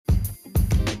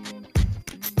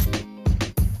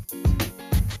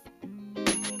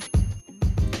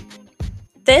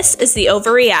This is the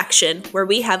Overreaction, where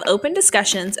we have open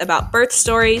discussions about birth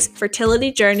stories,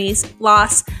 fertility journeys,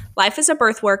 loss, life as a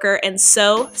birth worker, and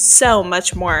so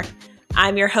much more.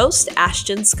 I'm your host,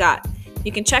 Ashton Scott.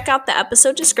 You can check out the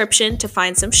episode description to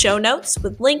find some show notes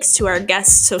with links to our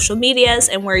guests' social medias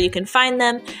and where you can find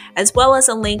them, as well as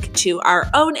a link to our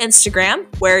own Instagram,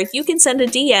 where you can send a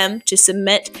DM to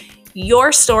submit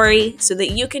your story so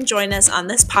that you can join us on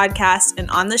this podcast and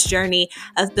on this journey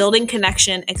of building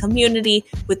connection and community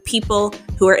with people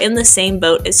who are in the same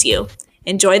boat as you.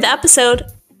 Enjoy the episode.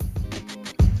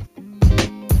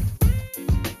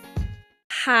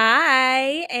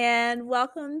 Hi, and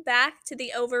welcome back to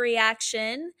the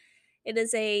Overreaction. It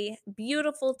is a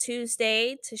beautiful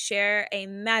Tuesday to share a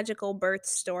magical birth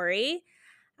story.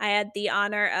 I had the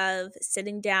honor of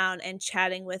sitting down and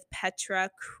chatting with Petra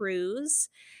Cruz.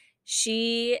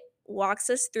 She walks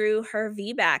us through her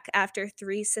VBAC after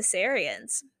 3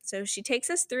 cesareans. So she takes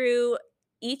us through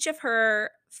each of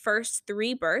her first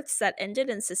 3 births that ended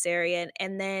in cesarean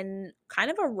and then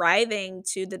kind of arriving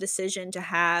to the decision to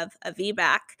have a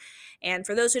VBAC. And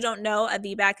for those who don't know, a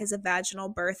VBAC is a vaginal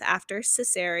birth after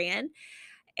cesarean.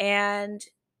 And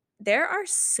there are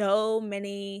so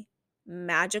many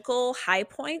magical high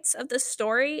points of the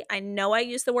story. I know I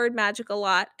use the word magic a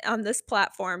lot on this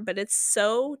platform, but it's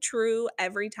so true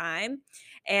every time.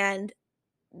 And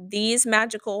these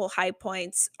magical high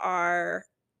points are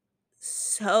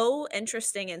so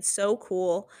interesting and so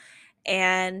cool.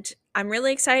 And I'm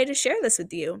really excited to share this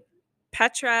with you.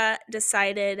 Petra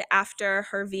decided after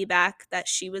her VBAC that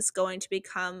she was going to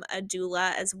become a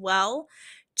doula as well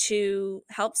to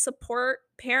help support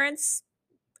parents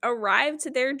arrive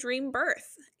to their dream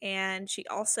birth. And she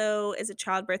also is a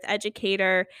childbirth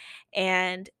educator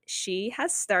and she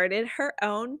has started her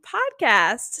own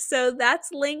podcast. So that's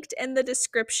linked in the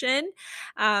description.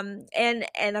 And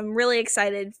I'm really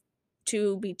excited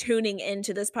to be tuning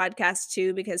into this podcast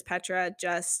too, because Petra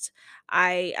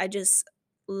I just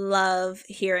love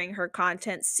hearing her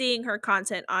content, seeing her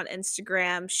content on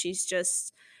Instagram. She's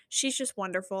just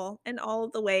wonderful in all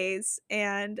of the ways,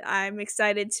 and I'm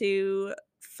excited to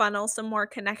funnel some more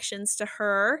connections to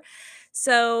her.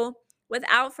 So,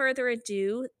 without further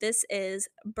ado, this is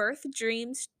Birth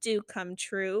Dreams Do Come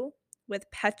True with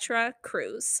Petra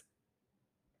Cruz.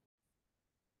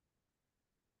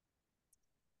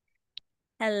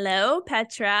 Hello,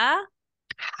 Petra.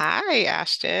 Hi,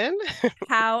 Ashton.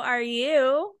 How are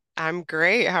you? I'm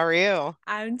great. How are you?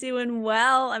 I'm doing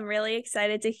well. I'm really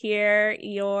excited to hear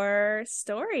your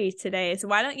story today. So,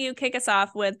 why don't you kick us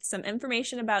off with some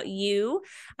information about you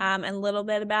and a little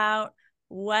bit about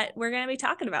what we're going to be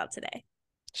talking about today?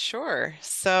 Sure.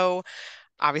 So,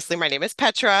 obviously, my name is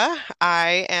Petra.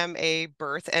 I am a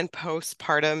birth and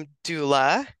postpartum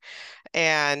doula,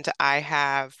 and I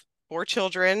have 4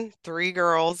 children, 3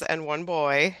 girls and 1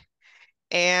 boy.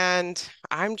 And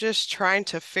I'm just trying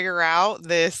to figure out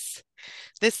this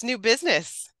new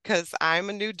business because I'm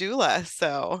a new doula.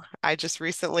 So, I just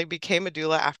recently became a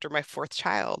doula after my 4th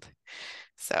child.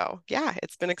 So, yeah,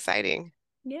 it's been exciting.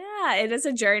 Yeah, it is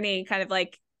a journey, kind of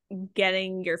like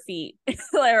getting your feet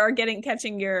or getting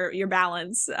catching your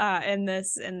balance in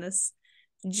this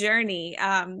journey.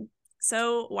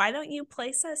 So why don't you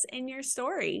place us in your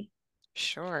story?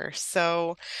 Sure.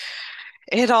 So,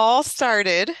 it all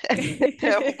started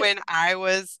when I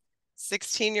was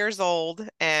 16 years old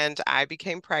and I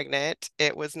became pregnant.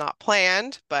 It was not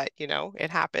planned, but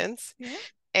it happens. Yeah.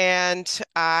 And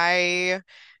I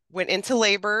went into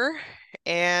labor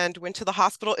and went to the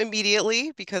hospital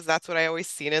immediately because that's what I always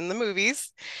seen in the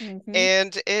movies. Hmm.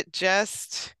 And it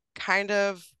just kind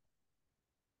of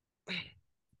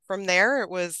from there, it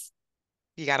was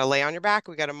you got to lay on your back.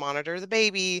 We got to monitor the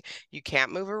baby. You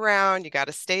can't move around. You got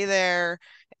to stay there.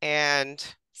 And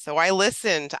so I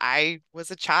listened. I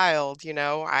was a child,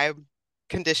 I'm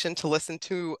conditioned to listen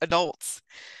to adults.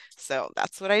 So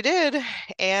that's what I did.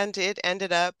 And it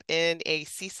ended up in a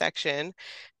C-section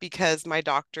because my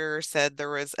doctor said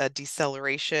there was a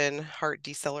deceleration, heart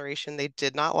deceleration they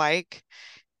did not like.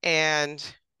 And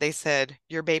they said,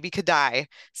 your baby could die.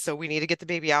 So we need to get the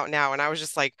baby out now. And I was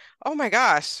just like, oh my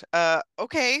gosh,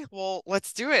 okay, well,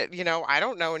 let's do it. I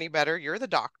don't know any better. You're the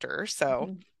doctor.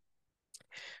 So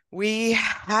we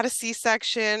had a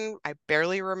C-section. I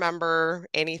barely remember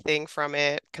anything from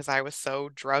it because I was so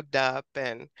drugged up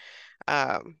and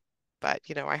um, but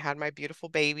I had my beautiful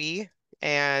baby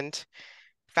and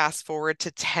fast forward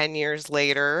to 10 years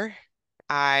later,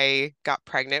 I got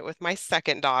pregnant with my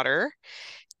second daughter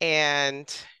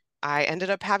and I ended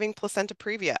up having placenta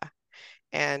previa.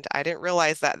 And I didn't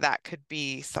realize that that could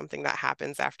be something that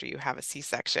happens after you have a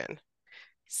C-section.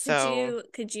 Could So, you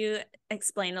could you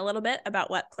explain a little bit about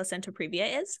what placenta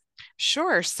previa is?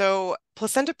 sure. So,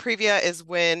 placenta previa is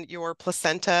when your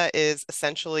placenta is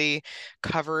essentially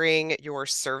covering your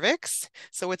cervix.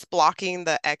 So, it's blocking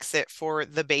the exit for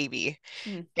the baby.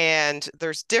 Mm. And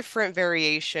there's different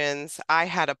variations. I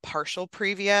had a partial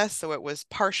previa, so it was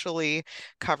partially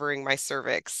covering my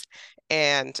cervix.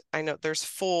 And I know there's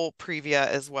full previa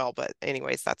as well, but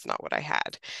anyways, that's not what I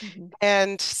had. Mhm.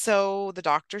 And so the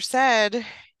doctor said,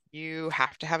 you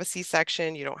have to have a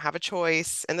C-section. You don't have a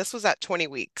choice. And this was at 20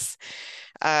 weeks.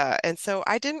 And so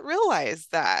I didn't realize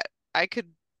that I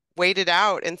could wait it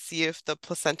out and see if the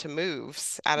placenta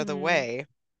moves out of the Mm. way.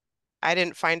 I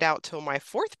didn't find out till my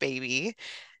fourth baby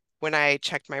when I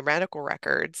checked my medical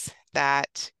records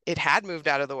that it had moved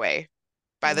out of the way.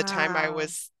 By the time I Wow.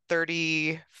 was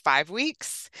 35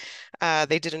 weeks,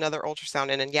 they did another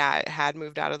ultrasound and yeah, it had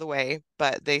moved out of the way,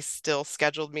 but they still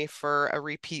scheduled me for a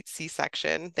repeat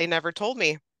C-section. They never told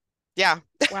me. Yeah,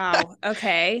 Wow.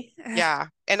 Okay. yeah.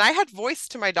 And I had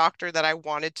voiced to my doctor that I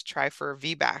wanted to try for a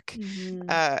VBAC. Hmm.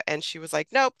 And she was like,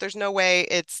 nope, there's no way.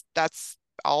 That's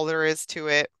all there is to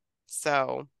it.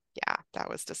 So yeah, that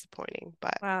was disappointing.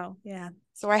 But Wow. Yeah.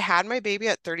 so I had my baby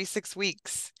at 36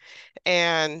 weeks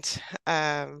and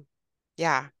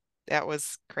yeah, that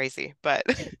was crazy. But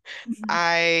Mhm.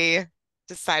 I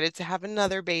decided to have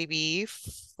another baby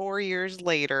 4 years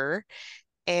later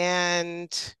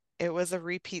and it was a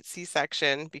repeat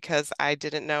C-section because I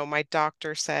didn't know. My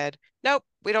doctor said, nope,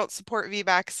 we don't support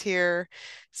VBACs here.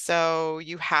 So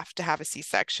you have to have a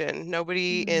C-section.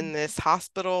 Nobody in Mm. this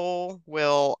hospital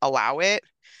will allow it.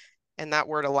 And that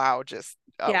word allow just,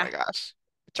 oh Yeah. my gosh,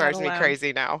 it Not drives me allowed.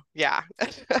 crazy now. Yeah.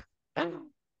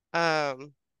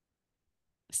 Um,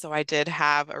 so I did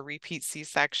have a repeat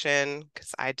C-section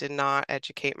because I did not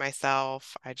educate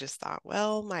myself. I just thought,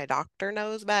 well, my doctor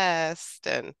knows best.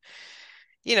 And,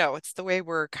 it's the way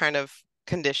we're kind of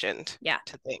conditioned Yeah.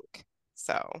 to think.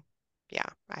 So, yeah,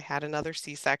 I had another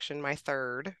C-section, my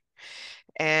third,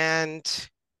 and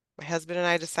my husband and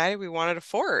I decided we wanted a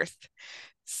fourth.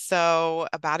 So,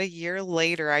 about a year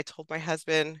later, I told my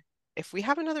husband, if we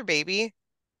have another baby,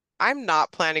 I'm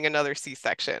not planning another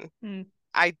C-section. Mm.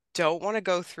 I don't want to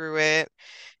go through it.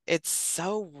 It's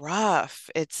so rough.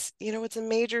 It's a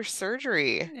major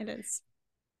surgery. It is.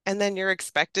 And then you're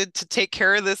expected to take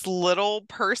care of this little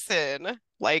person,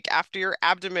 like after your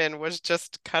abdomen was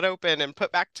just cut open and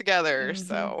put back together. Hmm.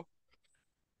 So,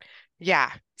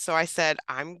 yeah. So I said,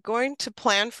 I'm going to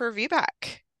plan for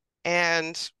VBAC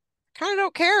and kind of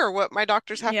don't care what my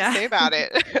doctors have to Yeah. say about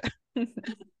it.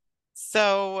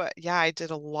 So, yeah, I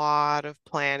did a lot of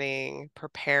planning,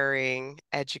 preparing,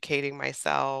 educating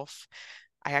myself.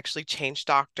 I actually changed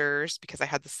doctors because I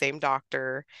had the same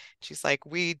doctor. She's like,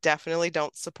 we definitely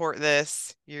don't support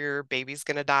this. Your baby's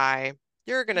gonna die.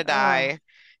 You're gonna Oh, die.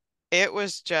 It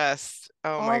was just,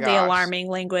 oh my all the gosh. alarming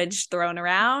language thrown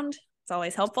around. It's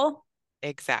always helpful.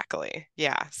 Exactly.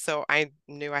 Yeah. So I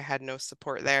knew I had no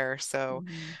support there. So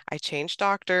Mhm. I changed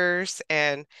doctors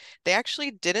and they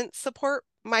actually didn't support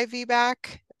my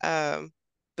VBAC,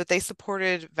 but they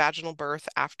supported vaginal birth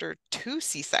after two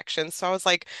C-sections. So I was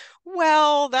like,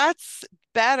 well, that's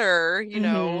better.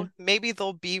 Mhm. Maybe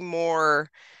they'll be more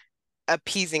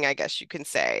appeasing, I guess you can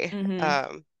say.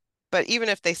 Mhm. But even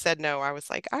if they said no, I was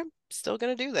like, I'm still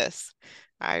going to do this.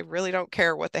 I really don't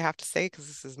care what they have to say because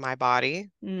this is my body.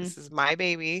 Mm. This is my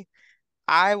baby.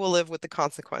 I will live with the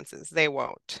consequences. They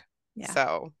won't. Yeah.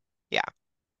 So, yeah.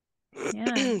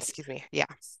 Yeah. Excuse me. Yeah.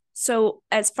 So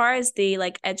as far as the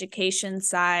like education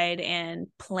side and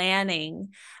planning,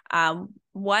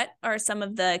 what are some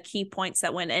of the key points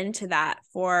that went into that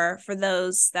for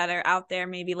those that are out there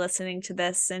maybe listening to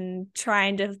this and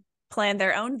trying to plan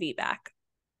their own VBAC?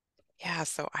 Yeah.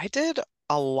 So I did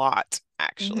a lot,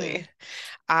 Mm-hmm. actually.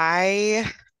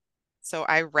 I, so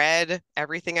I read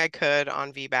everything I could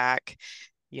on VBAC.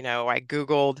 I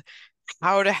Googled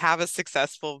how to have a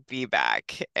successful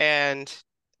VBAC. And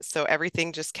so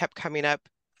everything just kept coming up.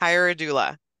 Hire a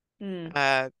doula,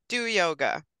 Mm. do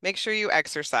yoga, make sure you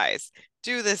exercise,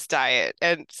 do this diet.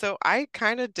 And so I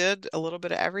kind of did a little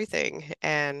bit of everything.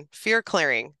 And fear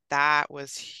clearing, that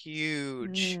was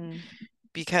huge Mm.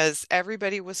 because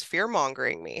everybody was fear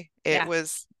mongering me. It Yeah.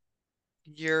 was,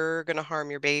 you're going to harm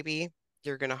your baby,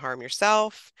 you're going to harm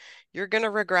yourself, you're going to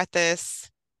regret this.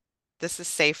 This is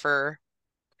safer.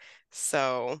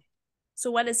 So,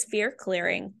 So what is fear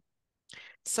clearing?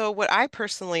 so what I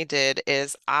personally did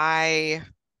is I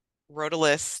wrote a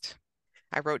list.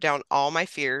 I wrote down all my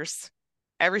fears,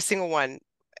 every single one,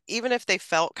 even if they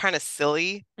felt kind of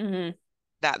silly Mm-hmm.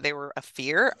 that they were a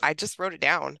fear, I just wrote it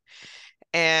down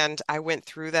and I went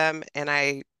through them and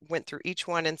I went through each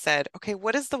one and said, okay,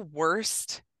 what is the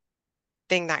worst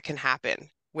thing that can happen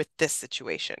with this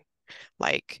situation?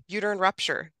 Like uterine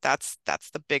rupture, that's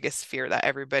the biggest fear that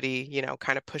everybody,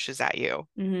 kind of pushes at you.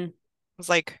 I Hmm. was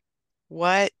like,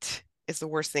 what is the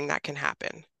worst thing that can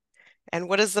happen? And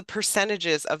what is the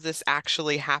percentages of this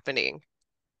actually happening?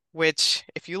 Which,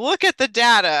 if you look at the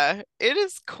data, it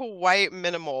is quite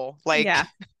minimal, Yeah.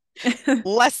 like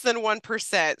less than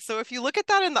 1%. So if you look at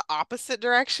that in the opposite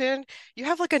direction, you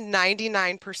have like a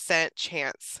 99%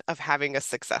 chance of having a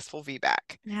successful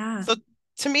VBAC. Yeah. So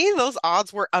to me, those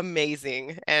odds were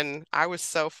amazing, and I was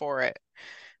so for it.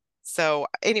 So,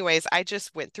 anyways, I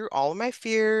just went through all of my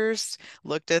fears,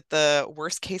 looked at the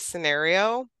worst case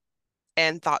scenario,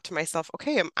 and thought to myself,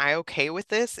 okay, am I okay with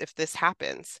this if this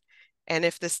happens? And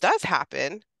if this does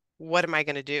happen, what am I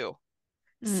going to do?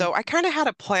 Mm. So I kind of had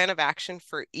a plan of action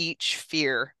for each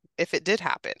fear if it did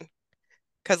happen.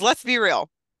 Because let's be real,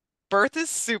 birth is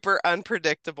super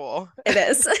unpredictable. It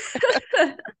is.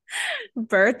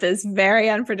 Birth is very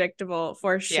unpredictable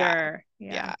for Yeah, sure.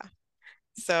 Yeah. yeah.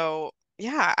 So,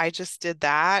 yeah, I just did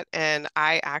that. And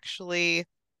I actually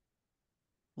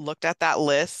looked at that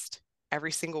list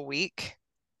every single week.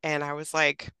 And I was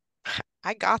like,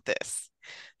 I got this.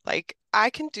 Like, I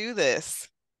can do this.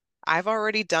 I've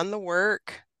already done the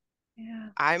work. Yeah.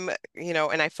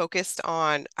 And I focused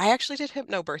on, I actually did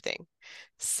hypnobirthing.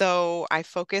 So I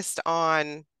focused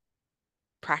on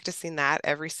practicing that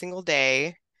every single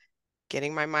day,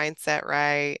 getting my mindset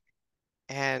right,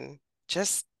 and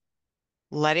just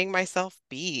letting myself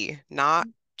be, not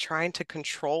trying to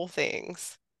control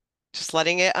things, just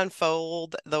letting it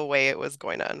unfold the way it was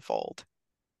going to unfold.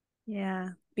 Yeah.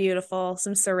 Beautiful.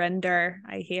 Some surrender,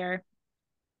 I hear.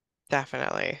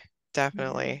 Definitely, Yeah.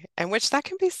 definitely. And which that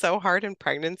can be so hard in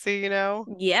pregnancy.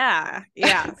 Yeah,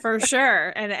 yeah, for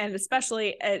sure. And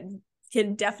especially it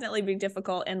can definitely be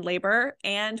difficult in labor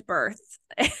and birth.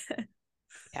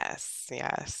 Yes,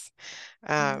 yes.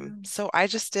 Yeah. So I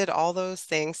just did all those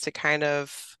things to kind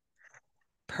of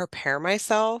prepare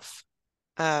myself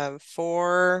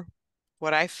for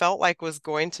what I felt like was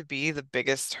going to be the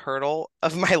biggest hurdle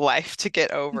of my life to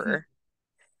get over.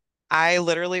 I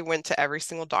literally went to every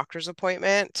single doctor's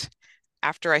appointment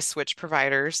after I switched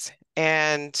providers,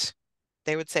 and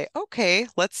they would say, okay,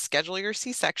 let's schedule your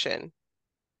C-section.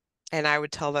 And I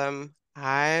would tell them,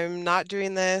 I'm not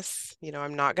doing this.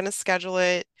 I'm not going to schedule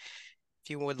it.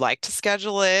 If you would like to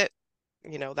schedule it,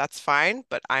 that's fine,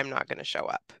 but I'm not going to show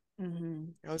up. Hmm.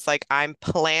 I was like, I'm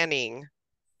planning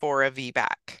for a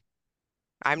VBAC.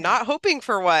 I'm Yeah. not hoping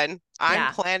for one. I'm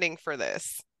Yeah. planning for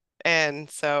this. And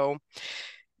so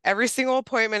every single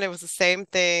appointment, it was the same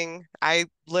thing. I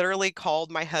literally called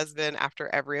my husband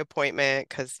after every appointment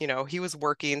because, he was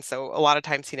working. So a lot of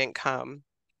times he didn't come.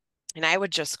 And I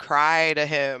would just cry to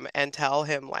him and tell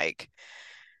him, like,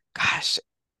 gosh,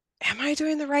 am I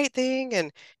doing the right thing?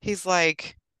 And he's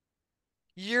like,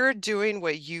 you're doing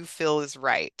what you feel is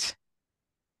right.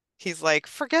 He's like,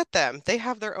 forget them. They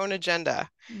have their own agenda.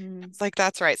 Mm. It's like,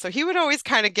 that's right. So he would always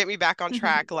kind of get me back on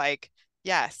track, like,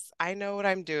 yes, I know what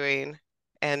I'm doing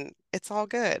and it's all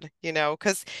good,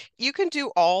 because you can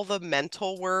do all the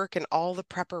mental work and all the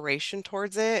preparation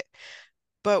towards it.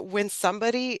 But when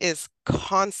somebody is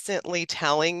constantly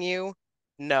telling you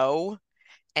no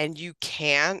and you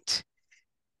can't,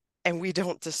 and we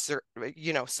don't deserve,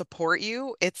 support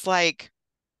you, it's like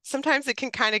sometimes it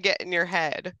can kind of get in your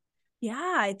head.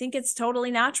 Yeah, I think it's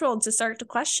totally natural to start to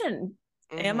question,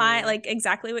 am I, Hmm. like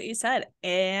exactly what you said,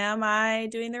 am I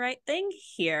doing the right thing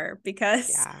here? Because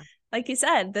Yeah. like you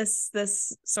said,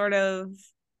 this sort of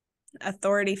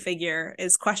authority figure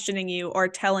is questioning you or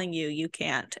telling you you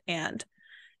can't. And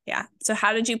yeah. So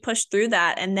how did you push through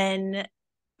that? And then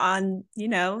on,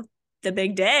 the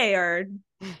big day or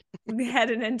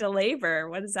heading into labor,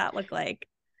 what does that look like?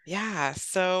 Yeah.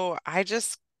 So I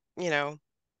just, you know,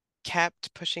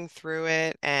 kept pushing through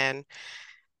it and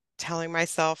telling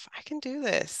myself, I can do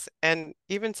this. And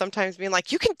even sometimes being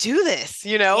like, you can do this,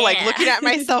 like Yeah. looking at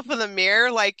myself in the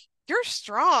mirror, like, you're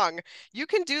strong. You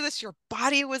can do this. Your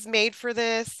body was made for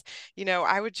this.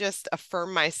 I would just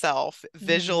affirm myself Hmm.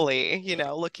 visually,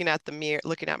 looking at the mirror,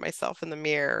 looking at myself in the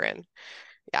mirror. And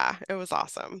yeah, it was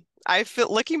awesome. I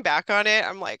feel looking back on it,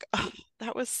 I'm like, oh,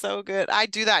 that was so good. I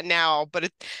do that now,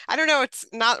 but I don't know, it's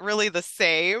not really the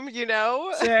same.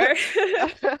 Sure.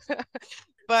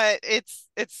 But it's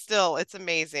still it's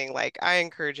amazing. Like I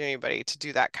encourage anybody to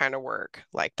do that kind of work,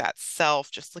 like that self,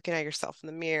 just looking at yourself in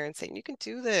the mirror and saying, you can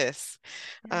do this.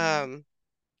 Yeah. Um,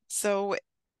 so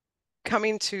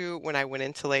coming to when I went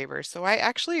into labor, so I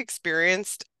actually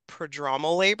experienced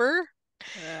prodromal labor.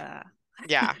 Uh.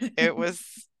 Yeah, it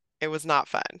was. It was not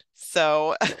fun.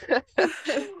 So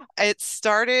it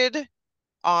started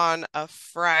on a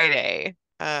Friday.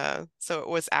 So it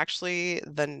was actually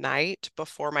the night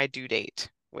before my due date,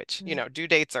 which, due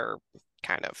dates are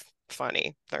kind of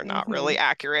funny. They're not Mm-hmm. really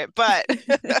accurate, but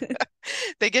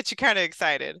they get you kind of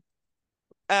excited.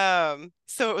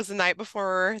 So it was the night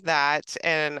before that,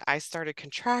 and I started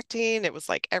contracting. It was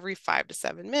like every 5 to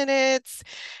 7 minutes.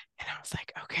 And I was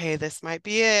like, okay, this might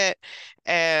be it.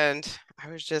 And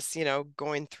I was just,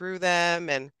 going through them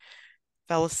and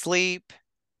fell asleep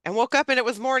and woke up and it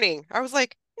was morning. I was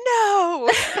like, no.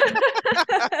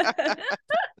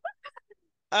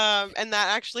 And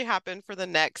that actually happened for the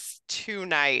next 2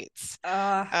 nights.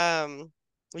 uh, Um,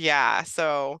 yeah,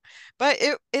 so, but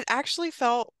it actually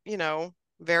felt,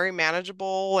 very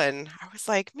manageable. And I was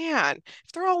like, man,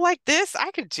 if they're all like this,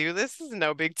 I could do this. This is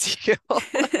no big deal.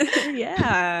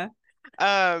 yeah.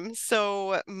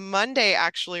 So Monday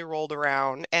actually rolled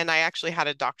around and I actually had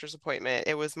a doctor's appointment.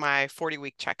 It was my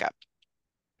 40-week checkup.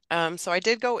 So I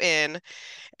did go in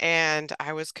and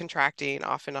I was contracting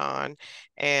off and on,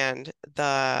 and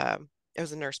it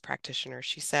was a nurse practitioner.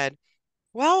 She said,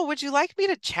 well, would you like me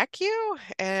to check you?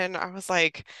 And I was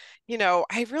like,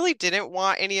 I really didn't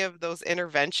want any of those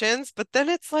interventions, but then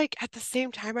it's like at the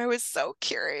same time, I was so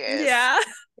curious. Yeah,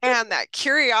 And that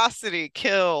curiosity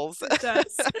kills. it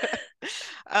does.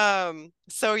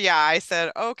 So yeah, I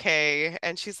said, okay.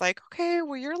 And she's like, okay,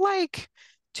 well, you're like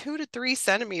 2 to 3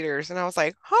 centimeters. And I was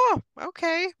like, oh,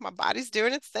 okay, my body's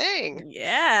doing its thing.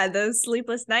 Yeah, those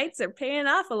sleepless nights are paying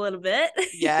off a little bit.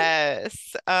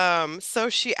 Yes. So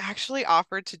she actually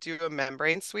offered to do a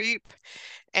membrane sweep.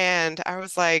 And I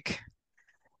was like,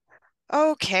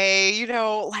 okay,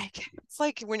 like it's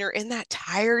like when you're in that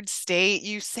tired state,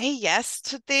 you say yes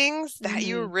to things that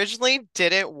you Hmm. originally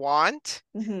didn't want.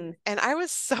 Hmm. And I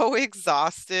was so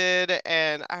exhausted,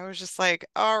 and I was just like,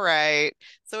 all right.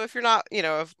 So if you're not,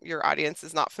 if your audience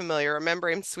is not familiar, a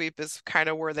membrane sweep is kind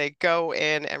of where they go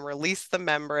in and release the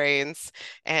membranes,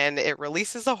 and it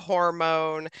releases a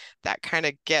hormone that kind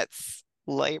of gets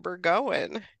labor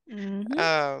going. Hmm.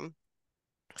 Um,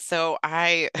 so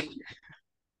after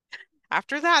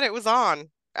that, it was on.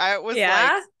 I was like,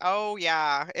 Yeah. oh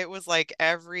yeah, it was like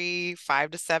every 5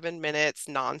 to 7 minutes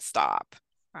nonstop.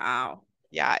 Wow.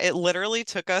 Yeah, it literally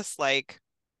took us like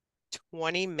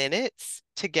 20 minutes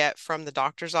to get from the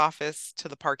doctor's office to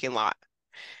the parking lot.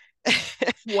 And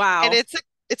Wow.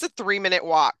 it's a 3-minute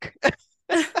walk.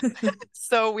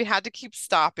 So we had to keep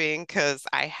stopping because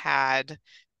I had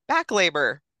back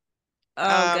labor.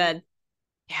 Oh, Um, good.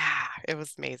 yeah, it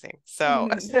was amazing. So,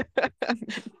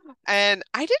 and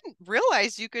I didn't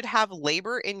realize you could have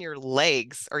labor in your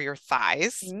legs or your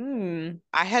thighs. Mm.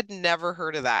 I had never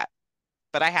heard of that,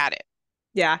 but I had it.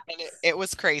 Yeah. And it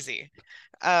was crazy.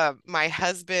 My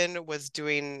husband was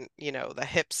doing, the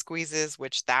hip squeezes,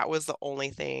 which that was the only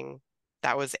thing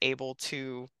that was able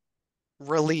to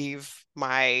relieve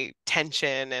my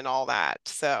tension and all that.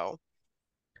 So,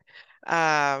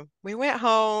 we went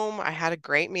home. I had a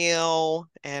great meal,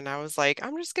 and I was like,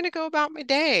 I'm just gonna go about my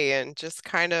day and just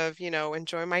kind of,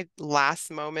 enjoy my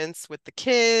last moments with the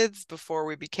kids before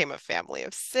we became a family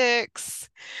of 6.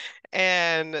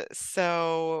 And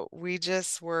so we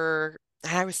just were,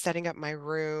 I was setting up my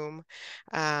room.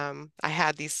 I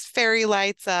had these fairy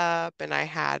lights up and I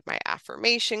had my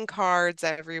affirmation cards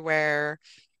everywhere.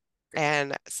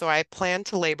 And so I planned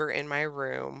to labor in my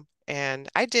room. And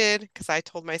I did because I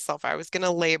told myself I was going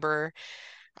to labor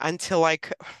until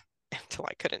until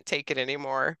I couldn't take it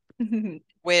anymore,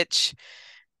 which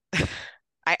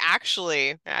I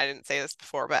didn't say this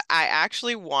before, but I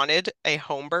actually wanted a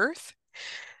home birth.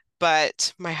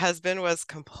 But my husband was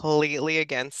completely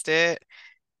against it.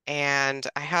 And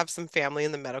I have some family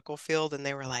in the medical field, and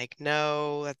they were like,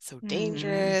 no, that's so Mm.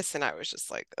 dangerous. And I was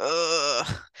just like, ugh.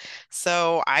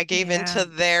 So I gave Yeah. into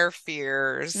their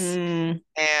fears Mm.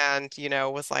 and,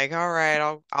 was like, all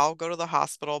right, I'll go to the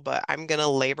hospital, but I'm gonna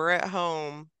labor at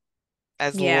home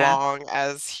as Yeah. long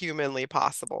as humanly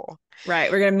possible.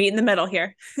 Right. We're gonna meet in the middle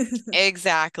here.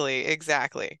 Exactly,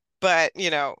 exactly. But,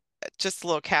 just a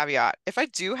little caveat. If I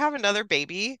do have another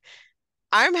baby,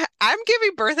 I'm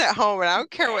giving birth at home and I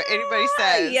don't care what anybody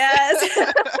Yeah, says.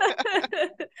 yes.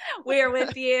 We're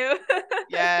with you.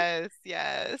 Yes,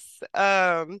 yes.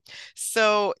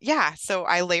 So yeah, so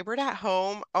I labored at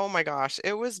home. Oh my gosh,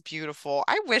 it was beautiful.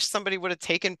 I wish somebody would have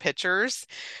taken pictures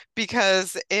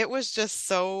because it was just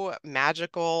so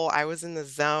magical. I was in the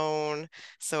zone.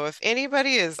 So if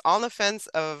anybody is on the fence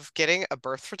of getting a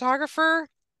birth photographer,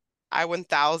 I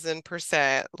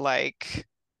 1000% like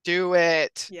do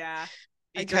it. Yeah.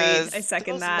 Agreed. I because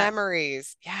second those that.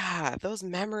 memories, yeah, those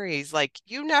memories, like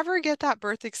you never get that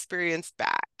birth experience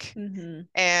back. Hmm.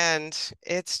 And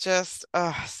it's just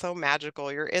so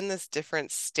magical. You're in this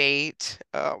different state.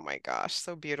 Oh my gosh,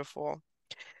 so beautiful.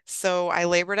 So I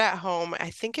labored at home.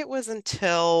 I think it was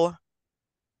until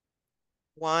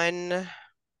 1,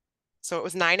 so it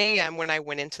was 9 a.m. when I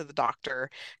went into the doctor,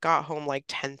 got home like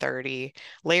 10:30,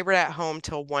 labored at home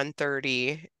till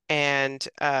 1:30, and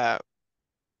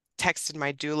texted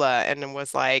my doula and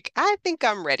was like, I think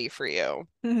I'm ready for you.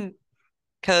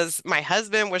 Because my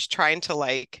husband was trying to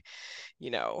like,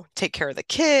 take care of the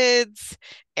kids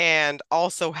and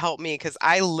also help me because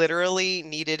I literally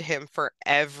needed him for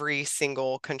every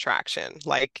single contraction.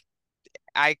 Like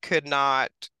I could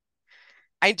not,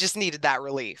 I just needed that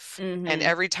relief. And Hmm.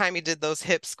 every time he did those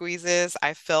hip squeezes,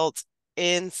 I felt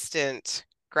instant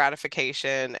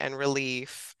gratification and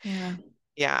relief. Yeah.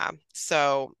 Yeah.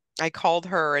 So I called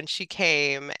her and she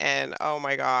came and oh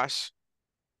my gosh,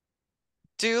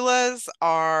 doulas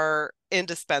are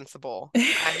indispensable.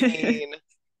 I mean,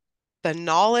 the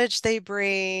knowledge they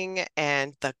bring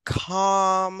and the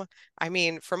calm. I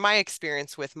mean, from my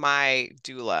experience with my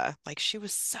doula, like she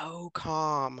was so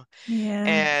calm Yeah.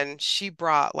 and she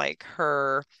brought like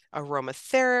her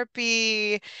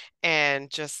aromatherapy and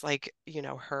just like,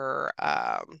 her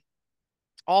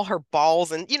all her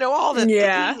balls and all the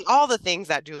Yeah. all the things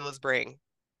that doulas bring.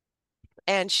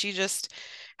 And she just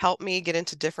helped me get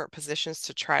into different positions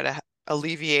to try to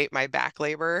alleviate my back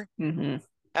labor. Hmm.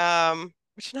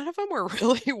 Which none of them were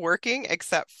really working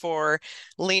except for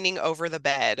leaning over the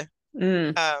bed.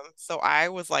 Mm. So I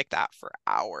was like that for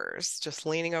hours, just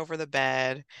leaning over the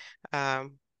bed.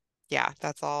 Um, yeah,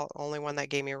 that's all, only one that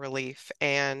gave me relief.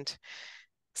 And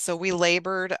so we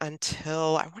labored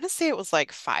until I want to say it was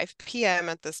like 5 p.m.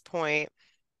 at this point.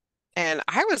 And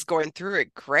I was going through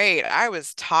it great. I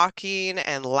was talking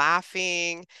and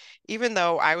laughing, even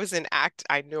though I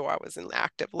knew I was in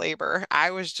active labor.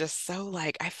 I was just so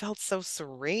like, I felt so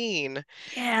serene.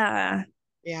 Yeah.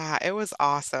 Yeah, it was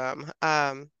awesome.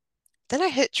 Then I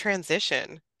hit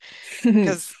transition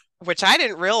because, which I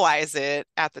didn't realize it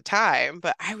at the time,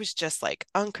 but I was just like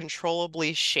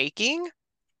uncontrollably shaking.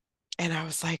 And I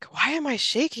was like, why am I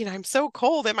shaking? I'm so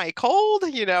cold. Am I cold?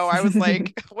 I was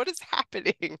like, what is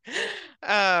happening?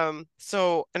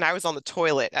 And I was on the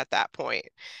toilet at that point.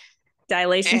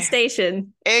 Dilation Eh,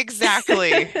 station.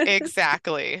 exactly,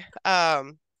 exactly.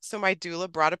 So my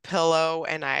doula brought a pillow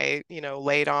and I,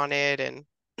 laid on it and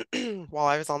while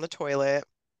I was on the toilet.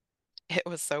 It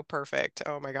was so perfect.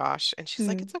 Oh my gosh. And she's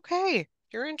like, Mm. it's okay.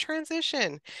 You're in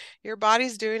transition. Your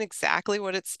body's doing exactly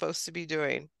what it's supposed to be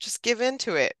doing. Just give in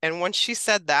to it. And once she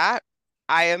said that,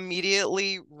 I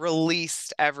immediately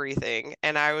released everything.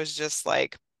 And I was just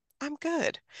like, I'm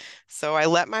good. So I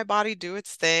let my body do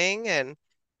its thing.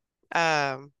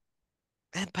 Um,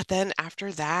 but then after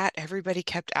that, everybody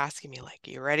kept asking me, like,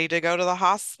 you ready to go to the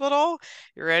hospital?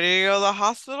 You ready to go to the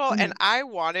hospital? And Mm. I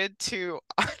wanted to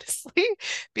honestly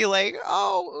be like,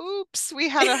 oh, oops, we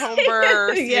had a home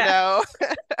birth, Yeah.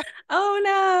 Oh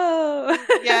no.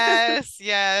 Yes,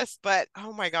 yes. But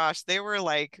oh my gosh, they were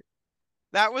like,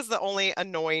 that was the only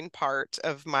annoying part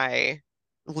of my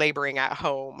laboring at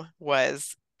home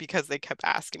was because they kept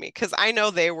asking me, because I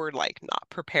know they were like not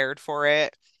prepared for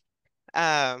it.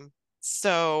 Um,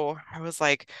 so I was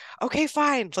like, okay,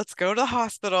 fine, let's go to the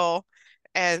hospital.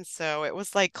 And so it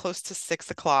was like close to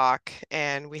 6 o'clock,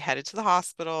 and we headed to the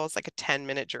hospital. It's like a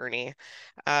 10-minute journey.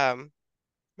 Um,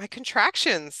 my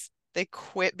contractions, they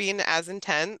quit being as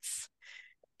intense.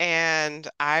 And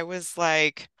I was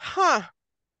like, huh,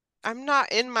 I'm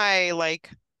not in my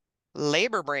like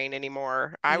labor brain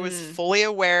anymore. I was Mm. fully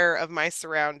aware of my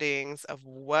surroundings, of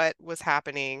what was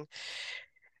happening.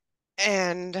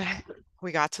 And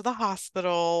we got to the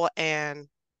hospital, and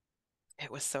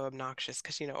it was so obnoxious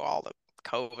because, all the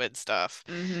COVID stuff.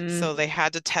 Hmm. So they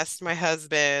had to test my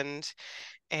husband,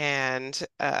 and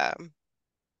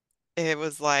it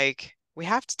was like, we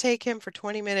have to take him for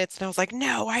 20 minutes. And I was like,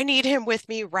 no, I need him with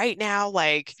me right now.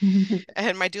 Like,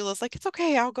 and my doula's like, it's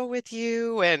okay, I'll go with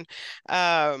you. And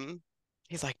um,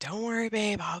 he's like, don't worry,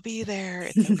 babe, I'll be there.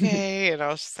 It's okay. And I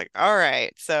was just like, all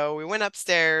right. So we went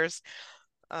upstairs.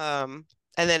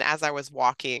 And then as I was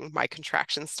walking, my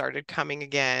contractions started coming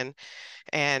again,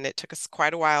 and it took us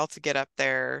quite a while to get up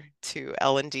there to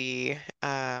L&D.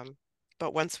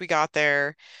 But once we got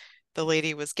there, the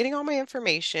lady was getting all my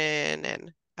information,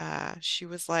 and she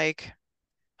was like,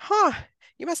 "Huh,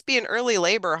 you must be in early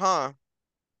labor, huh?"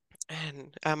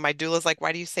 And my doula's like,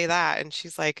 "Why do you say that?" And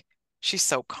she's like, she's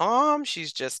so calm.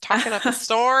 She's just talking up a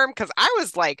storm. Because I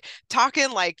was like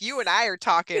talking like you and I are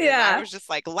talking, and I Yeah. was just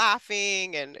like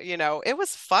laughing, and it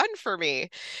was fun for me.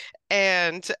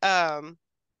 And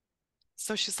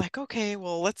so she's like, okay,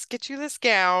 well, let's get you this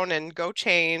gown and go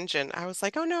change. And I was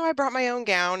like, oh no, I brought my own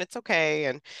gown. It's okay.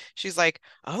 And she's like,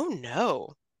 oh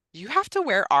no, you have to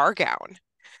wear our gown.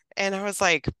 And I was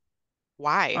like,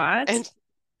 why? What? And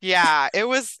yeah, it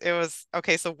was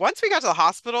okay. So once we got to the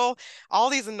hospital, all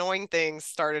these annoying things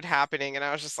started happening, and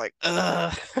I was just like,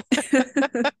 ugh.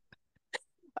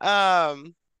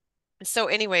 Um, so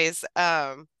anyways,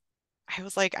 I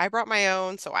was like, I brought my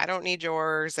own, so I don't need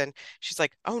yours. And she's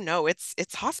like, oh no, it's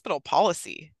hospital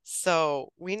policy.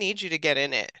 So we need you to get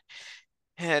in it.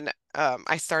 And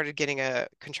I started getting a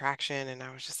contraction and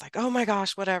I was just like, oh my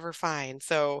gosh, whatever, fine.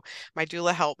 So my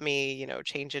doula helped me,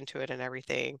 change into it and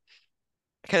everything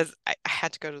because I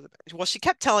had to go to well, she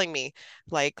kept telling me,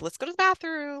 like, let's go to the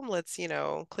bathroom, let's,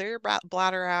 clear your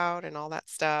bladder out and all that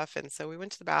stuff. And so we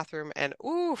went to the bathroom and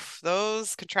oof,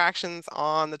 those contractions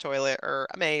on the toilet are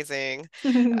amazing.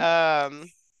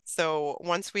 Um, so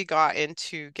once we got in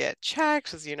to get checked,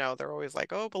 because, they're always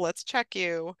like, oh, but let's check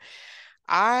you.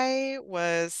 I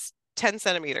was 10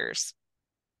 centimeters.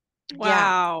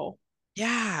 Yeah. Wow.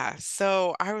 Yeah.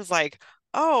 So I was like,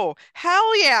 oh,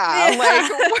 hell yeah. Like,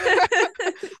 Yeah.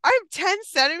 I'm 10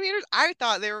 centimeters. I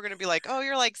thought they were going to be like, oh,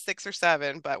 you're like 6 or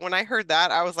 7. But when I heard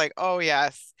that, I was like, oh,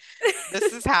 yes,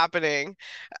 this is happening.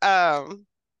 Um,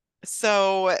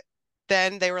 so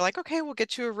then they were like, okay, we'll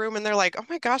get you a room. And they're like, oh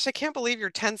my gosh, I can't believe you're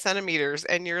 10 centimeters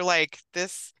and you're like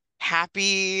this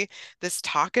happy, this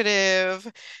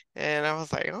talkative. And I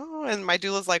was like, oh, and my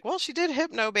doula's like, well, she did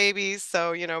hypno babies.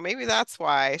 So, maybe that's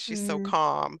why she's so Mm,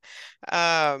 calm.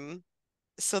 Um,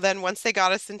 so then once they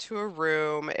got us into a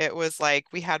room, it was like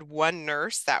we had one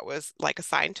nurse that was like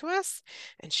assigned to us,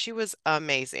 and she was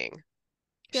amazing.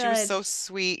 She was good. so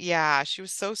sweet. Yeah, she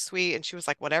was so sweet. And she was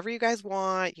like, whatever you guys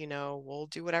want, we'll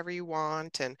do whatever you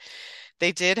want. And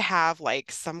they did have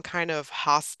like some kind of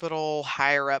hospital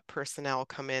higher up personnel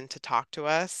come in to talk to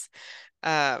us.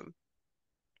 Um,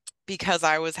 because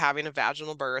I was having a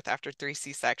vaginal birth after 3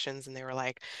 C-sections, and they were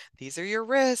like, these are your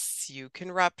risks. You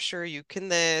can rupture, you can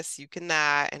this, you can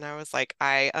that. And I was like,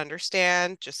 I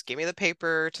understand. Just give me the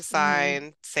paper to Hmm.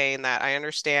 sign saying that I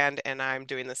understand and I'm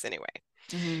doing this anyway.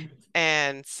 Hmm.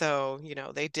 And so,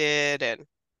 they did. And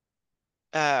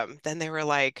then they were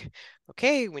like,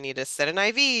 okay, we need to set an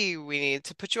IV. We need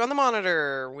to put you on the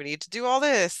monitor. We need to do all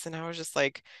this. And I was just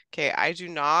like, okay, I do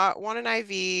not want an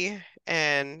IV.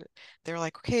 And they were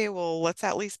like, okay, well, let's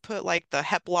at least put like the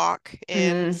hep lock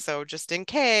in. Hmm. So just in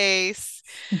case.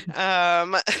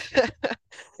 Um,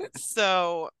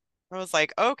 so I was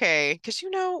like, okay, because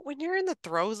when you're in the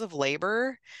throes of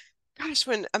labor, gosh,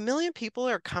 when a million people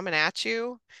are coming at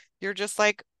you, you're just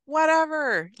like,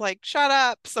 whatever, like, shut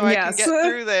up so I can Yes. get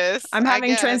through this, I'm I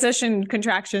having guess. transition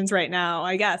contractions right now,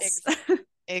 I guess. Ex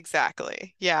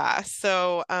exactly. Yeah.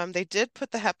 So they did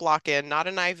put the hep lock in, not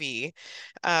an IV.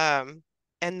 Um,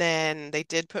 and then they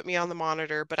did put me on the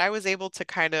monitor, but I was able to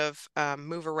kind of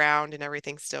move around and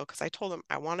everything still because I told them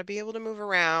I want to be able to move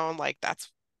around. Like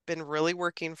that's been really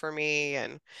working for me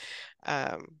and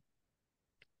um,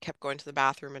 kept going to the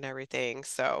bathroom and everything.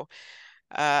 So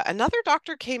another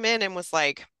doctor came in and was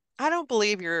like, I don't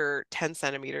believe you're 10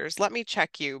 centimeters. Let me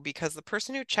check you because the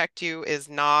person who checked you is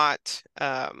not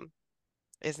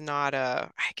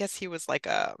I guess he was like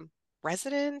a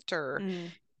resident or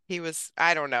Mm. he was,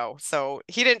 I don't know. So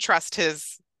he didn't trust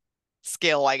his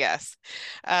skill, I guess.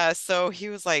 So he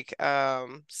was like,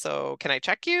 so can I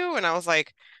check you? And I was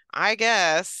like, I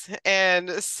guess. And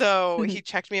so he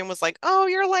checked me and was like, oh,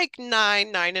 you're like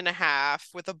 9 and a half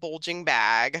with a bulging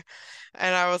bag.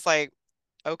 And I was like,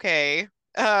 okay.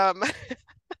 Um,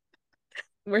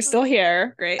 We're still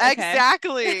here. Great. Okay.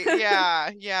 exactly.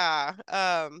 Yeah, yeah.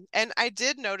 And I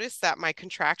did notice that my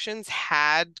contractions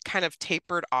had kind of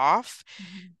tapered off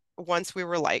Mhm. once we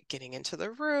were like getting into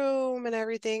the room and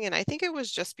everything. And I think it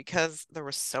was just because there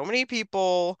were so many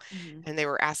people Mhm. and they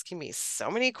were asking me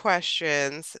so many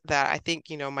questions that I think,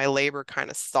 my labor kind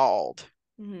of stalled.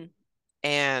 Mhm.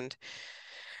 And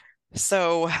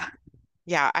so,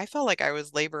 yeah, I felt like I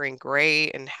was laboring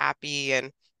great and happy.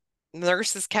 And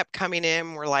nurses kept coming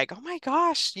in, were like, oh my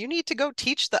gosh, you need to go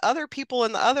teach the other people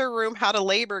in the other room how to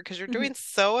labor because you're doing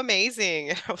so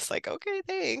amazing. And I was like, okay,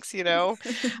 thanks.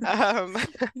 Um,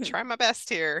 try my best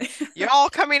here. Y'all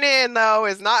coming in though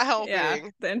is not Yeah,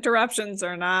 helping. the interruptions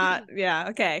are not. Yeah,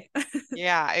 okay.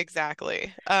 Yeah,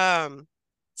 exactly.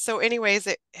 So anyways,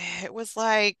 it was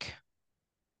like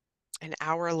an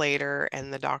hour later,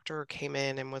 and the doctor came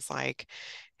in and was like,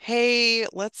 "Hey,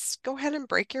 let's go ahead and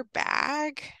break your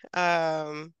bag,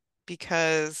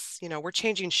 because we're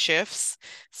changing shifts,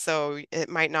 so it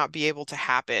might not be able to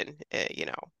happen,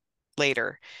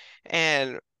 later."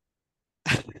 And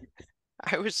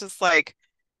I was just like,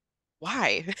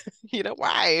 "Why?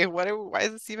 Why? Why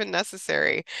is this even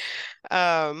necessary?"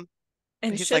 Um,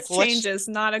 but And he's like, shift "Well, change let's." is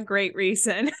not a great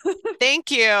reason.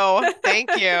 Thank you.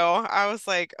 Thank you. I was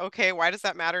like, okay, why does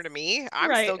that matter to me?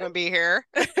 I'm Right. still gonna be here.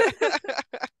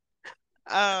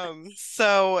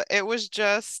 So it was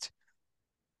just,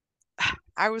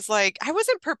 I was like, I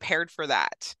wasn't prepared for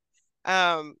that.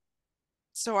 Um,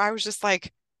 so I was just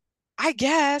like, I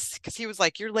guess, because he was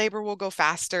like, your labor will go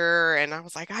faster. And I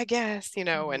was like, I guess,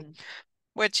 and Hmm.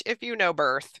 which, if you know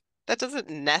birth, that doesn't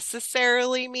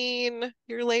necessarily mean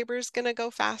your labor's gonna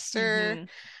go faster. Hmm.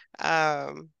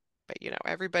 Um, but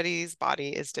everybody's body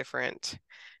is different.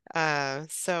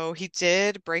 So he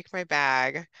did break my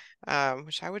bag,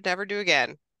 which I would never do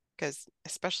again. Because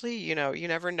especially, you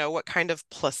never know what kind of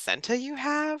placenta you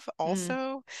have Mm.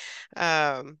 also.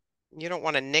 Um, you don't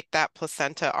want to nick that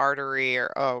placenta artery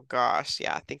or, oh gosh,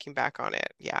 yeah, thinking back on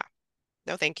it. Yeah.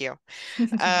 No, thank you.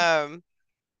 Um,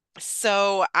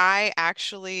 so I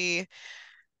actually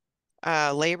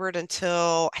labored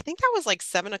until I think that was like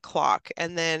 7 o'clock.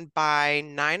 And then by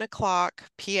 9 o'clock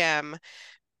p.m.,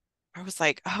 I was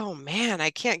like, oh man,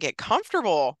 I can't get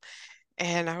comfortable.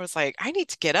 And I was like, I need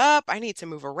to get up. I need to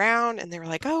move around. And they were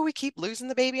like, oh, we keep losing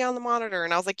the baby on the monitor.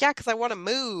 And I was like, yeah, because I want to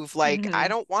move. Like, I Hmm.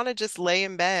 don't want to just lay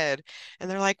in bed. And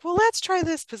they're like, well, let's try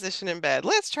this position in bed.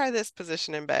 Let's try this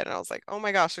position in bed. And I was like, oh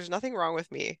my gosh, there's nothing wrong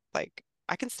with me. Like,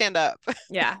 I can stand up.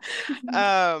 Yeah.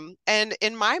 And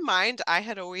in my mind, I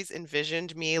had always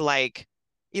envisioned me like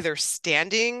either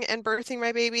standing and birthing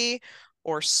my baby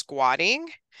or squatting.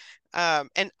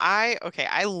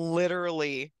 I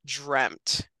literally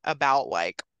dreamt about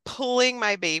like pulling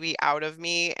my baby out of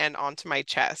me and onto my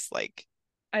chest. Like,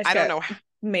 I just I don't got know.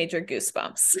 major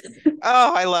goosebumps.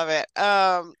 Oh, I love it.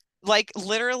 Like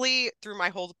literally through my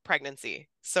whole pregnancy.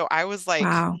 So I was like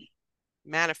Wow.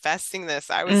 manifesting this.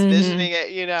 I was Hmm. visioning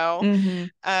it. Hmm.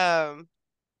 Um,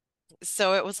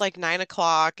 so it was like 9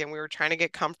 o'clock and we were trying to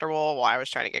get comfortable. Well, I was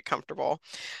trying to get comfortable.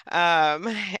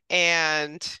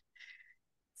 And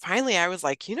finally, I was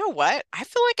like, you know what? I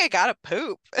feel like I gotta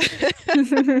poop.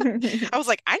 I was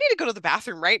like, I need to go to the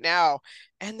bathroom right now.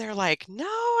 And they're like, no,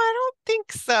 I don't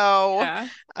think so. Yeah.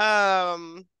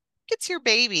 It's your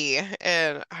baby.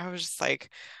 And I was just like,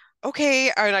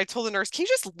 okay. And I told the nurse, can you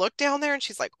just look down there? And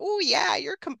she's like, oh, yeah,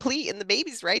 you're complete. And the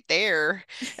baby's right there.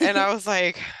 And I was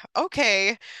like,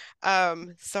 okay.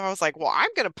 So I was like, well, I'm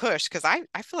gonna push because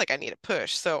I feel like I need a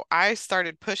push. So I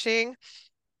started pushing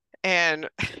and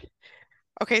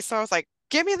okay, so I was like,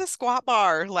 give me the squat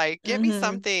bar, like, get me Hmm.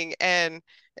 something. And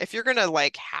if you're gonna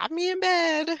like have me in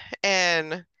bed,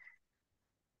 and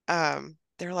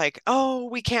they're like, oh,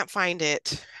 we can't find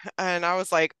it. And I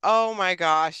was like, oh my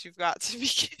gosh, you've got to be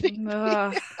kidding me.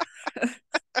 Ugh.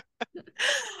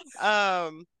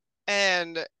 Um,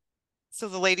 and so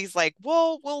the lady's like,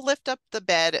 well, we'll lift up the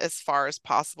bed as far as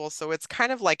possible. So it's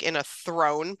kind of like in a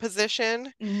throne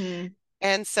position. Hmm.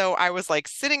 And so I was like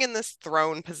sitting in this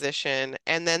throne position,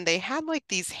 and then they had like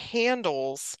these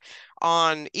handles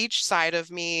on each side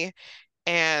of me.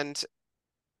 And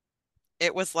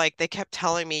it was like they kept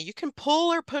telling me, you can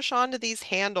pull or push onto these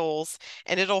handles,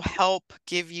 and it'll help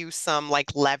give you some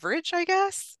like leverage, I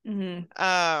guess. Hmm.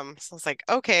 So I was like,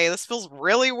 okay, this feels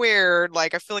really weird.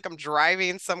 Like I feel like I'm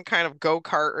driving some kind of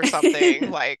go-kart or something.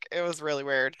 Like it was really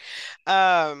weird.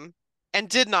 Um, and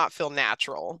did not feel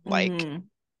natural, like Hmm.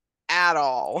 at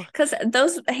all. Because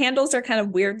those handles are kind of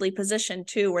weirdly positioned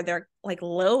too, where they're like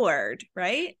lowered,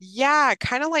 right? Yeah,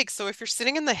 kind of like so if you're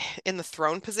sitting in the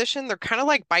throne position, they're kind of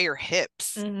like by your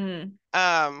hips. Hmm.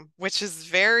 Which is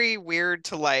very weird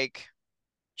to like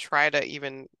try to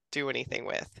even do anything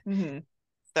with. Hmm.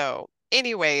 So,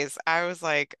 anyways, I was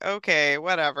like, okay,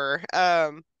 whatever.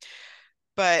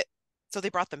 But so they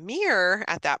brought the mirror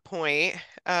at that point,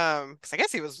 because I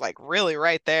guess he was like really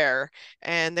right there.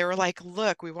 And they were like,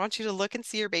 look, we want you to look and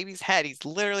see your baby's head. He's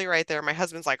literally right there. My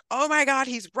husband's like, oh my God,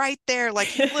 he's right there.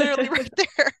 Like he's literally right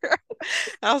there.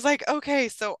 I was like, okay.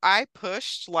 So I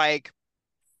pushed like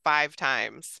 5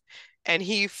 times and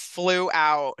he flew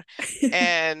out.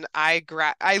 And I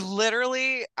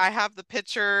literally I have the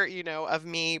picture, of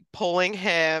me pulling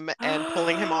him and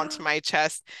pulling him onto Oh my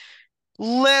chest.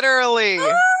 Literally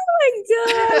my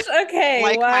gosh. Okay.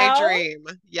 like my Wow. dream.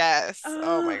 Yes.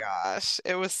 Oh my Oh, gosh.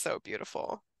 It was so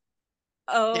beautiful.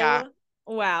 Yeah. oh,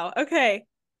 wow. Okay.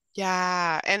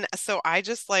 Yeah. And so I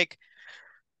just like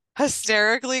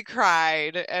hysterically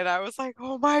cried. And I was like,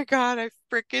 oh my God, I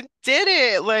freaking did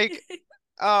it. Like,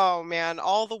 oh man,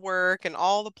 all the work and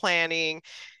all the planning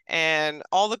and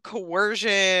all the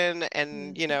coercion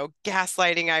and, Mhm.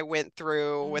 gaslighting I went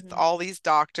through with Mhm. all these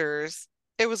doctors,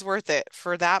 it was worth it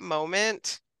for that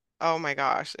moment. Oh my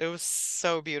gosh, it was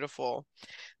so beautiful.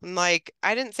 And like,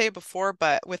 I didn't say it before,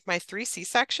 but with my three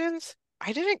C-sections,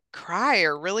 I didn't cry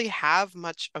or really have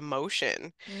much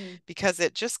emotion Mm. because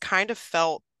it just kind of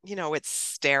felt, it's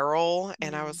sterile.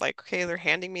 And I was Mm. like, okay, they're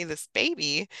handing me this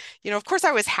baby. Of course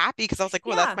I was happy because I was like,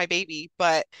 well, that's Yeah. my baby.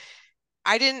 But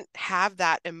I didn't have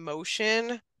that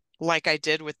emotion like I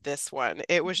did with this one.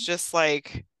 It was just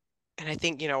like, and I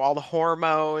think, all the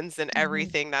hormones and Mhm.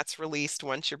 everything that's released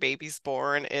once your baby's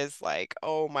born is like,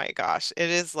 oh my gosh, it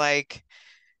is like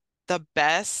the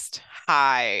best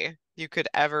high you could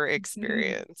ever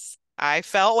experience. I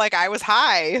felt like I was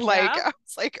high. Like Yeah. I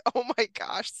was like, oh my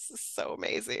gosh, this is so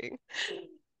amazing.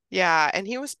 Yeah, and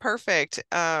he was perfect.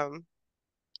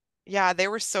 Yeah, they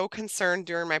were so concerned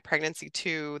during my pregnancy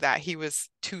too that he was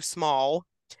too small.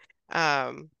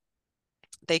 Um,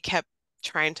 they kept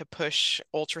trying to push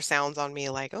ultrasounds on me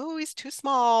like, oh, he's too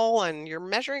small and you're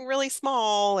measuring really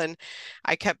small. And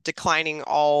I kept declining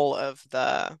all of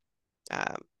the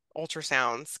um,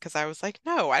 ultrasounds because I was like,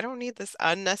 no, I don't need this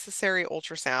unnecessary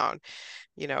ultrasound.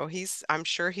 I'm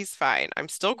sure he's fine. I'm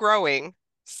still growing. Mhm.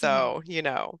 So,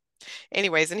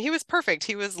 anyways, and he was perfect.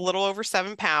 He was a little over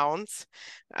 7 pounds,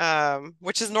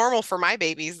 which is normal for my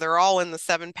babies. They're all in the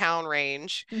 7 pound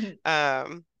range. Mhm.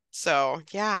 Um, so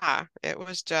yeah, it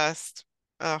was just,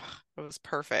 oh, it was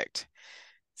perfect.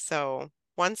 So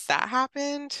once that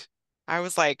happened, I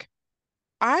was like,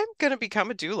 I'm gonna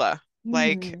become a doula.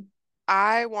 Like, Mhm.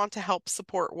 I want to help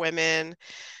support women,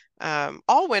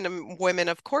 all women,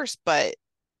 of course, but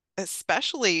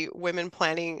especially women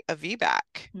planning a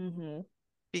VBAC Mhm.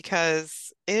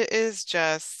 because it is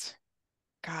just,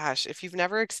 gosh, if you've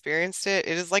never experienced it,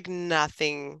 it is like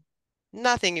nothing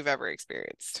you've ever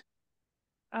experienced.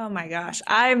 Oh my gosh.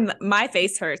 My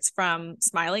face hurts from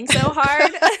smiling so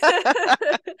hard.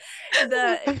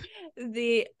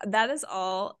 The that is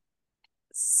all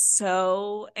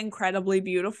so incredibly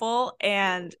beautiful,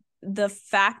 and the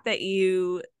fact that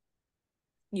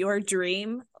your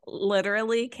dream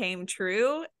literally came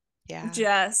true Yeah,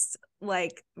 just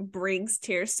like brings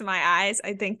tears to my eyes.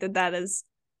 I think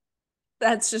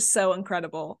that's just so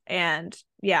incredible. And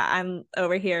yeah, I'm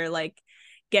over here like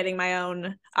getting my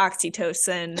own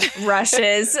oxytocin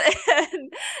rushes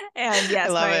and I yes,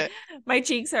 love it. my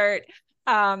cheeks hurt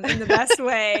in the best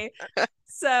way.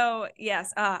 So,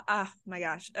 yes, my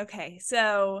gosh. Okay.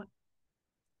 So,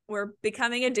 we're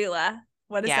becoming a doula.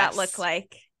 What does that look Yes.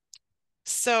 like?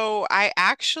 So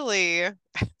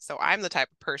so I'm the type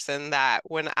of person that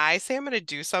when I say I'm going to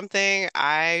do something,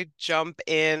 I jump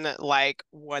in like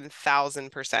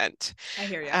 1000%. I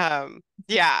hear you.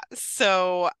 Yeah.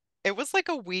 So it was like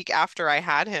a week after I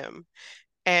had him,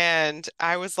 and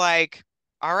I was like,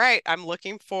 all right, I'm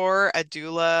looking for a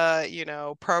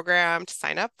doula, program to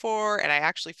sign up for. And I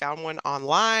actually found one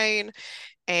online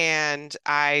and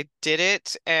I did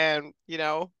it and,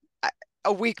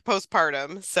 a week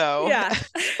postpartum. So Yeah.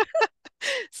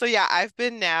 So yeah, I've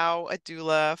been now a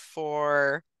doula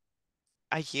for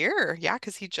a year. Yeah,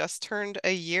 because he just turned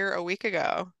a year a week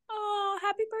ago. Oh,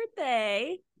 happy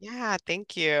birthday. Yeah,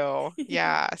 thank you.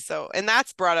 Yeah, and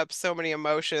that's brought up so many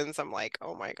emotions. I'm like,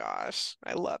 oh my gosh,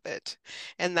 I love it.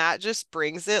 And that just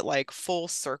brings it like full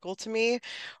circle to me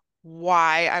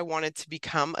why I wanted to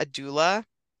become a doula.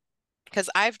 Because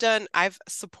I've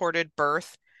supported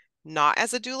birth not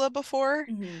as a doula before.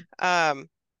 Mhm. Um,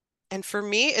 And for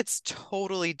me, it's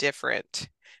totally different.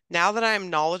 Now that I'm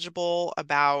knowledgeable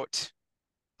about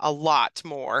a lot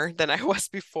more than I was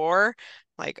before,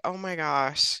 like, oh my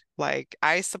gosh, like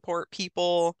I support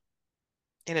people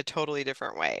in a totally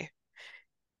different way.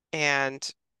 And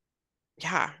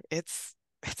yeah, it's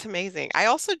amazing. I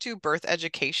also do birth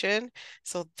education,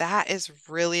 so that is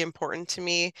really important to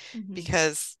me Mhm.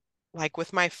 because like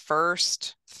with my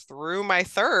first through my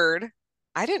third,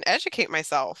 I didn't educate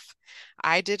myself.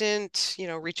 I didn't,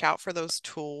 reach out for those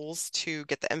tools to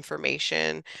get the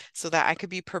information so that I could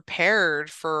be prepared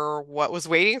for what was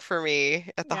waiting for me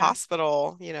at the Yeah.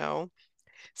 hospital.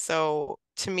 So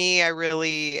to me, I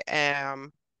really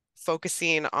am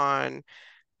focusing on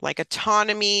like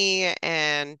autonomy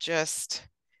and just,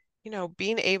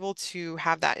 being able to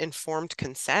have that informed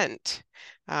consent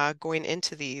going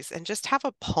into these and just have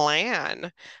a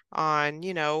plan on,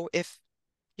 if,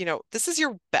 this is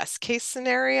your best case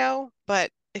scenario,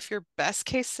 but if your best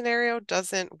case scenario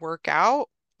doesn't work out,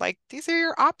 like these are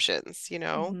your options.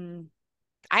 Mhm.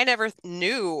 I never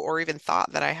knew or even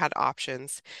thought that I had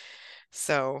options.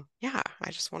 So, yeah,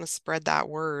 I just want to spread that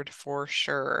word for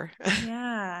sure.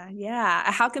 Yeah,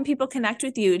 yeah. How can people connect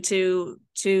with you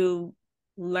to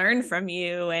learn from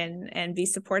you and be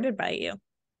supported by you?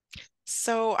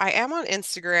 So I am on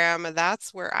Instagram.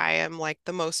 That's where I am like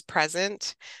the most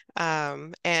present.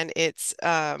 And it's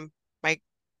my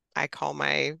I call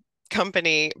my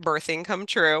company Birthing Come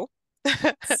True.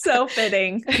 So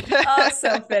fitting. Oh,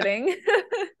 so fitting.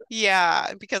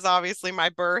 Yeah, because obviously my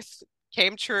birth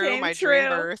came true, Came my dream true.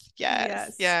 birth.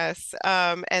 Yes, Yes.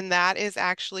 yes. And that is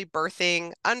actually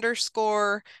birthing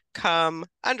underscore come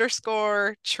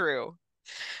underscore true.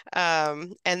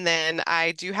 And then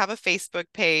I do have a Facebook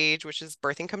page, which is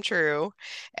Birthing Come True.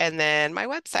 And then my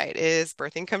website is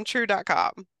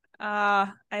birthingcometrue.com.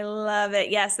 I love it.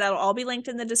 Yes, that'll all be linked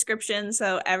in the description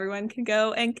so everyone can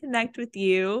go and connect with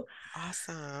you.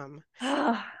 Awesome.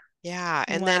 Oh, Yeah.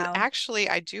 And then wow. actually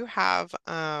I do have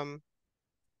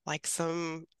like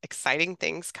some exciting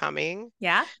things coming.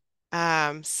 Yeah.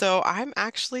 So I'm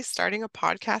actually starting a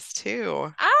podcast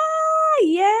too. Ah,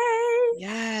 yay.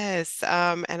 Yes.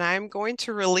 And I'm going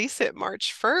to release it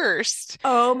March 1st.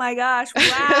 Oh my gosh.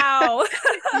 Wow.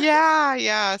 Yeah,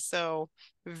 yeah. So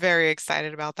very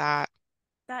excited about that.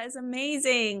 That is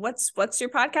amazing. What's your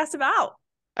podcast about?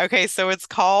 Okay, so it's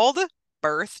called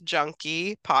Birth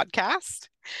Junkie Podcast.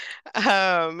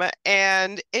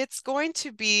 And it's going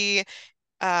to be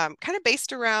kind of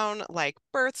based around like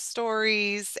birth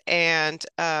stories and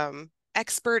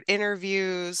expert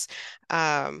interviews.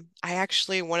 One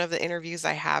of the interviews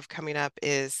I have coming up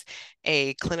is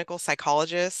a clinical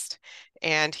psychologist,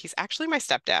 and he's actually my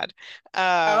stepdad.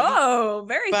 Um, Oh,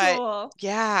 very but cool.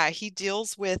 yeah, he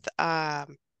deals with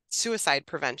suicide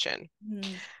prevention.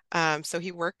 Hmm. So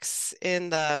he works in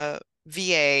the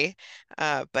VA,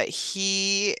 but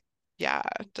yeah,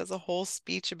 does a whole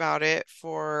speech about it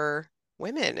for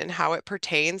women and how it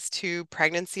pertains to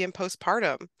pregnancy and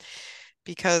postpartum.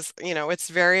 Because, it's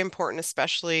very important,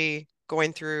 especially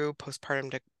going through postpartum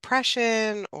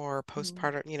depression or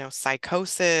postpartum,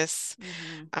 psychosis.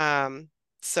 Mm-hmm. Um,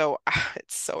 so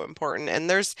it's so important. And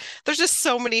there's just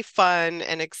so many fun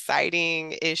and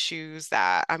exciting issues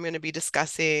that I'm going to be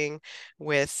discussing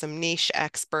with some niche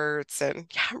experts, and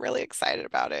yeah, I'm really excited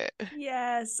about it.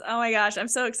 Yes. Oh my gosh. I'm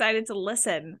so excited to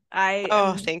listen. I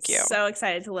Oh, am thank you. so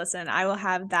excited to listen. I will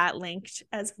have that linked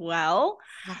as well.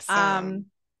 Um, Awesome.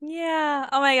 yeah.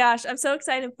 Oh my gosh. I'm so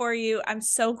excited for you. I'm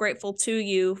so grateful to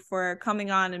you for coming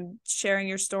on and sharing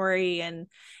your story and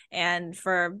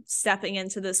for stepping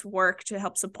into this work to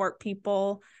help support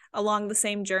people along the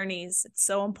same journeys. It's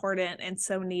so important and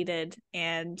so needed.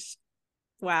 And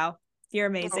wow, you're Oh.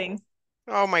 amazing.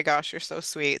 Oh my gosh, you're so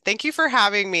sweet. Thank you for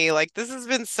having me. Like, this has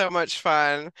been so much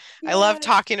fun. I love Yes.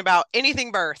 talking about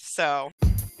anything birth, so.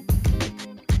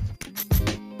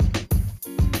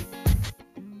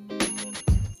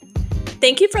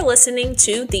 Thank you for listening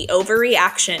to The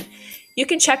Overreaction. You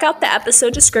can check out the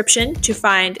episode description to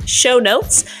find show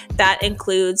notes that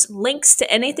includes links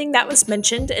to anything that was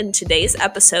mentioned in today's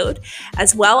episode,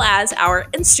 as well as our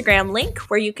Instagram link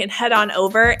where you can head on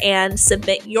over and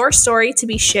submit your story to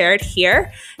be shared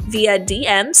here via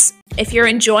DMs. If you're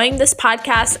enjoying this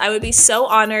podcast, I would be so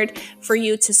honored for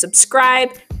you to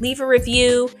subscribe, leave a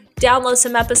review, download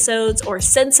some episodes, or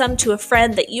send some to a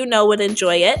friend that you know would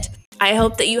enjoy it. I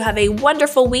hope that you have a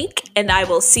wonderful week, and I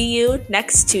will see you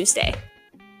next Tuesday.